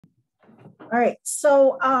All right,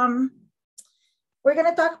 so we're going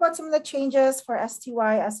to talk about some of the changes for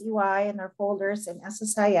STY, SEY, and our folders in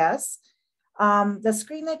SSIS. The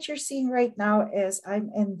screen that you're seeing right now is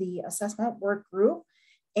I'm in the assessment work group,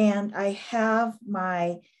 and I have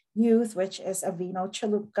my youth, which is Avino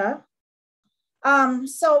Chalupka.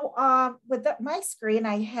 With my screen,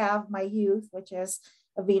 I have my youth, which is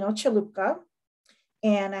Avino Chalupka,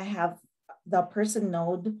 and I have the person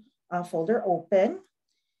node folder open.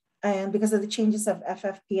 And because of the changes of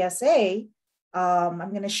FFPSA,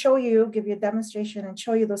 I'm going to show you, give you a demonstration and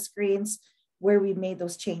show you those screens where we made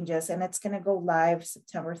those changes. And it's going to go live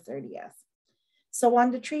September 30th. So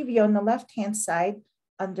on the tree view on the left-hand side,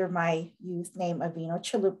 under my youth name, Avino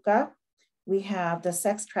Chalupka, we have the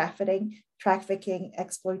sex trafficking,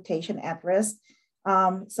 exploitation at risk.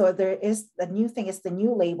 So there is, the new thing is the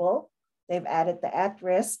new label. They've added the at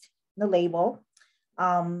risk, the label.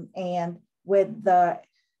 And with the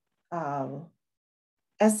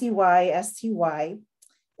SEY, STY,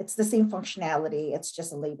 it's the same functionality. It's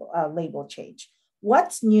just a label change.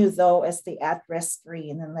 What's new though is the at-risk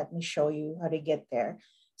screen, and let me show you how to get there.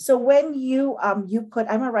 So when you put,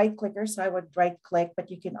 I'm a right clicker, so I would right click, but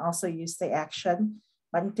you can also use the action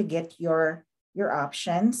button to get your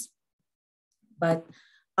options. But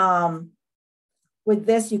with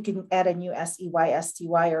this, you can add a new SEY,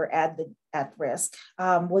 STY, or add the at-risk.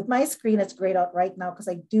 With my screen, it's grayed out right now because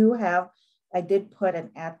I did put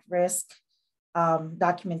an at-risk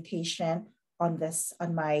documentation on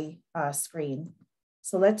my screen.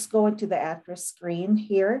 So let's go into the at-risk screen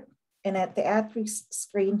here. And at the at-risk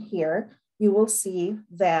screen here, you will see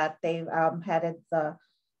that they've added the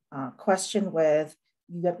question with,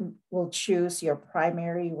 you will choose your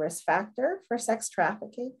primary risk factor for sex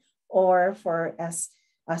trafficking or for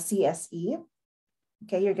CSE.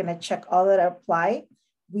 Okay, you're gonna check all that apply.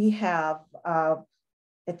 We have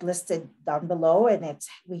it listed down below, and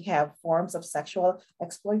we have forms of sexual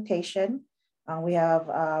exploitation. We have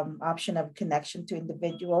option of connection to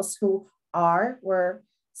individuals who were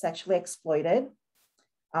sexually exploited.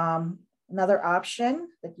 Another option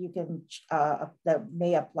that you can that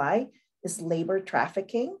may apply is labor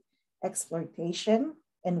trafficking, exploitation,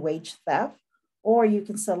 and wage theft, or you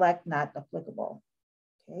can select not applicable.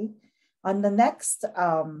 Okay. On the next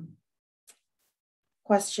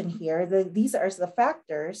question here, these are the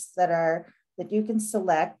factors that you can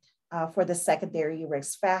select for the secondary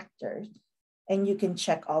risk factors, and you can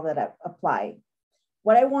check all that apply.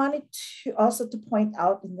 What I wanted to also point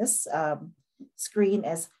out in this screen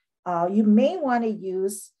is you may want to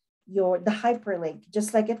use the hyperlink,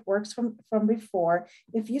 just like it works from before.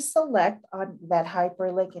 If you select on that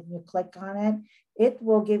hyperlink and you click on it, it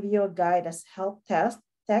will give you a guide as help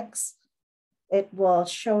text. It will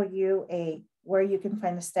show you where you can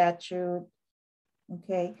find the statute,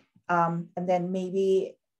 okay? And then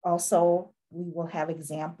maybe also we will have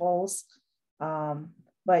examples,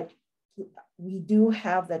 but we do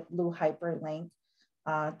have that blue hyperlink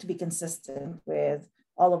to be consistent with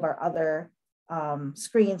all of our other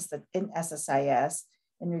screens that in SSIS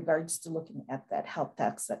in regards to looking at that help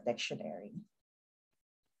text dictionary.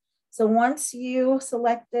 So once you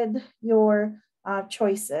selected your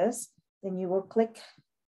choices, then you will click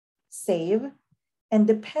save. And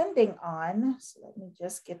depending on, so let me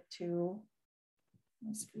just get to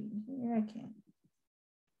my screen here. I can't.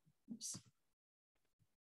 Oops.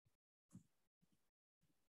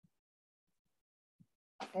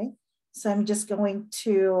 Okay, so I'm just going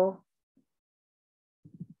to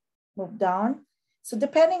move down. So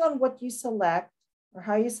depending on what you select or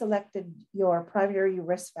how you selected your primary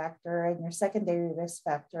risk factor and your secondary risk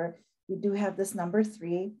factor, you do have this number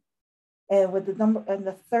 3. And with the number, and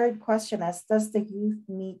the third question is, does the youth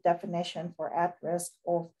meet definition for at risk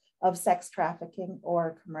of sex trafficking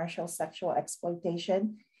or commercial sexual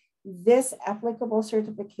exploitation? This applicable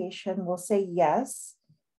certification will say yes,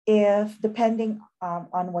 if depending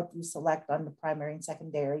on what you select on the primary and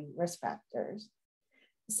secondary risk factors.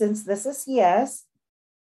 Since this is yes,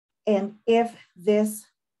 and if this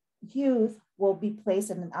youth will be placed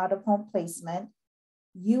in an out-of-home placement,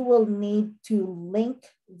 you will need to link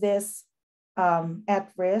this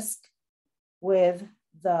at risk with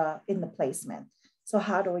in the placement. So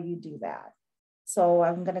how do you do that? So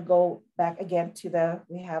I'm going to go back again to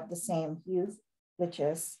we have the same youth, which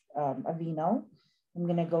is Avino. I'm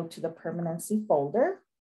going to go to the permanency folder,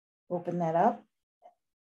 open that up.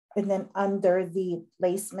 And then under the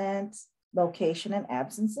placement, location, and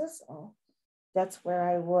absences, that's where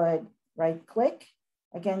I would right click.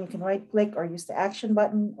 Again, you can right click or use the action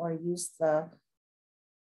button or use the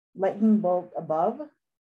lightning bolt above.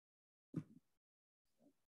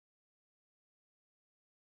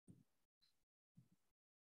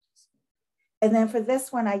 And then for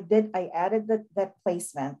this one, I added that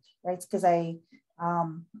placement, right? Because I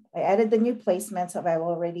added the new placement, so I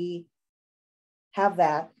already have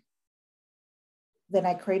that. Then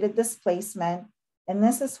I created this placement, and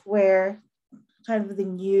this is where kind of the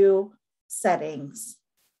new settings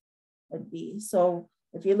would be. So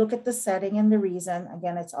if you look at the setting and the reason,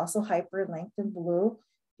 again, it's also hyperlinked in blue.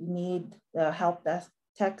 You need the help desk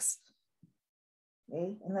text.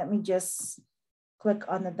 Okay, and let me just click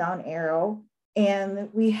on the down arrow. And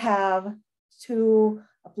we have two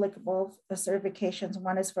applicable certifications.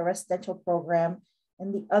 One is for residential program,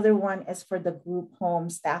 and the other one is for the group home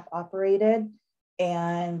staff operated.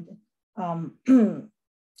 And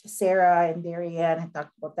Sarah and Darianne had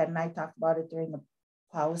talked about that, and I talked about it during the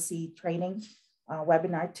policy training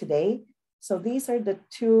webinar today. So these are the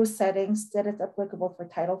two settings that is applicable for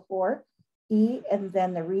Title IV-E, and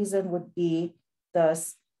then the reason would be the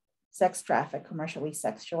sex traffic, commercially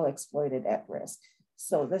sexual exploited at risk.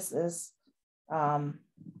 So this is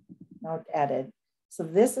not added. So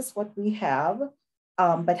this is what we have,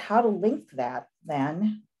 but how to link that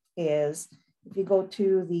then is if you go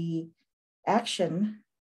to the action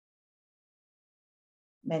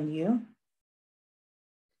menu,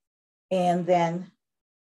 and then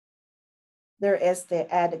there is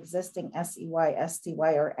the add existing SEY,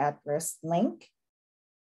 STY, or at risk link.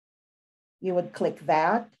 You would click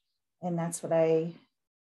that, and that's what I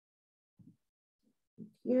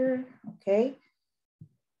here, okay.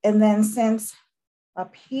 And then since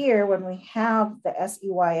up here, when we have the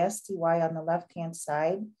SEY, STY on the left-hand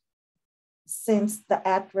side, since the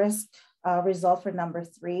at-risk result for number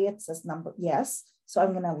 3, it says number yes. So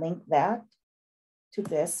I'm gonna link that to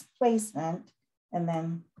this placement and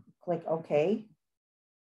then click OK.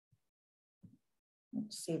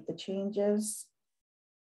 Let's save the changes.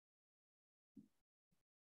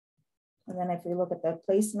 And then if we look at the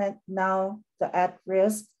placement, now the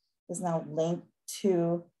at-risk is now linked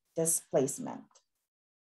to this placement.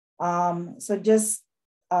 So just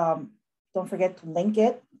don't forget to link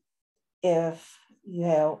it if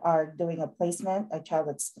you are doing a placement, a child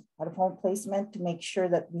that's out of home placement, to make sure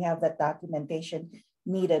that we have that documentation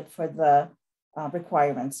needed for the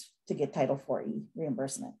requirements to get Title IV-E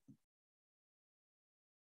reimbursement.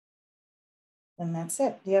 And that's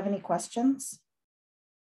it. Do you have any questions?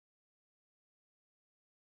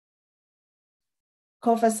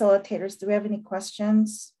 Co-facilitators, do we have any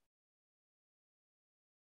questions?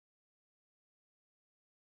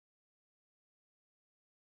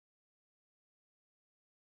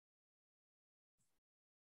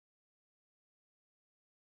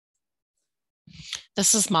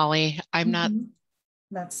 This is Molly. I'm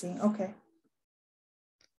not seeing. Okay.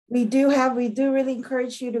 We do really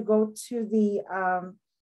encourage you to go to the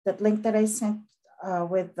that link that I sent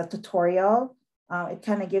with the tutorial. It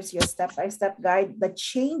kind of gives you a step-by-step guide. The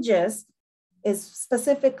changes is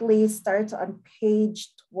specifically starts on page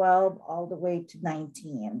 12 all the way to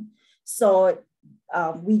 19. So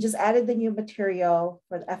we just added the new material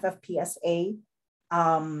for the FFPSA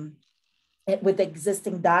with the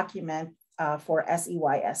existing document for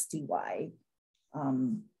SEY, STY.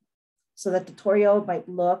 So the tutorial might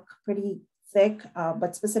look pretty thick,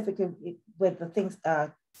 but specifically with the things,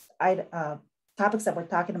 topics that we're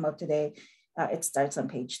talking about today, it starts on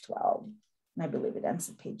page 12. And I believe it ends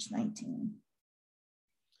at page 19.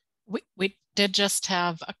 We did just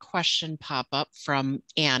have a question pop up from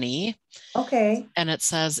Annie. Okay. And it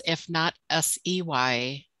says, if not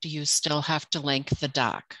SEY, do you still have to link the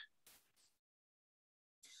doc?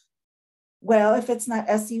 Well, if it's not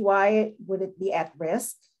SEY, would it be at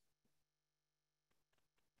risk?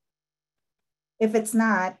 If it's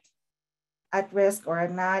not at risk or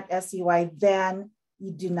not SEY, then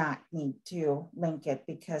you do not need to link it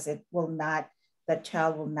because it will not, the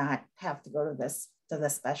child will not have to go to the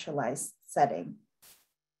specialized setting.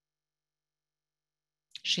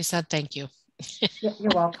 She said, thank you. You're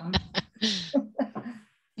welcome.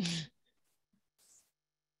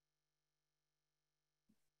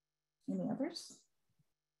 Any others?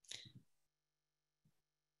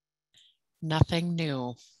 Nothing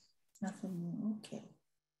new. Nothing new. Okay.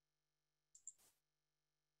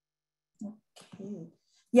 Okay.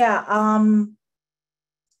 Yeah.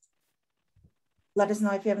 Let us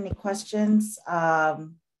know if you have any questions.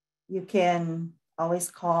 You can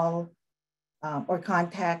always call or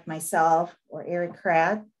contact myself or Eric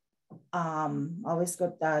Kratt. Always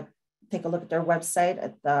go take a look at their website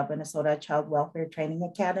at the Minnesota Child Welfare Training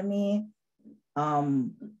Academy.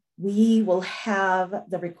 We will have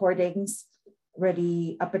the recordings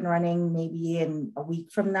ready up and running maybe in a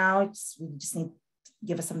week from now. We just need to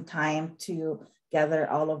give us some time to gather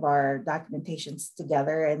all of our documentations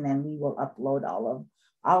together, and then we will upload all of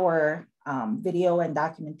our video and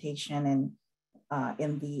documentation and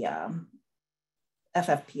in the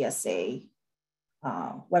FFPSA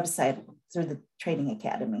website through the training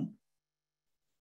academy.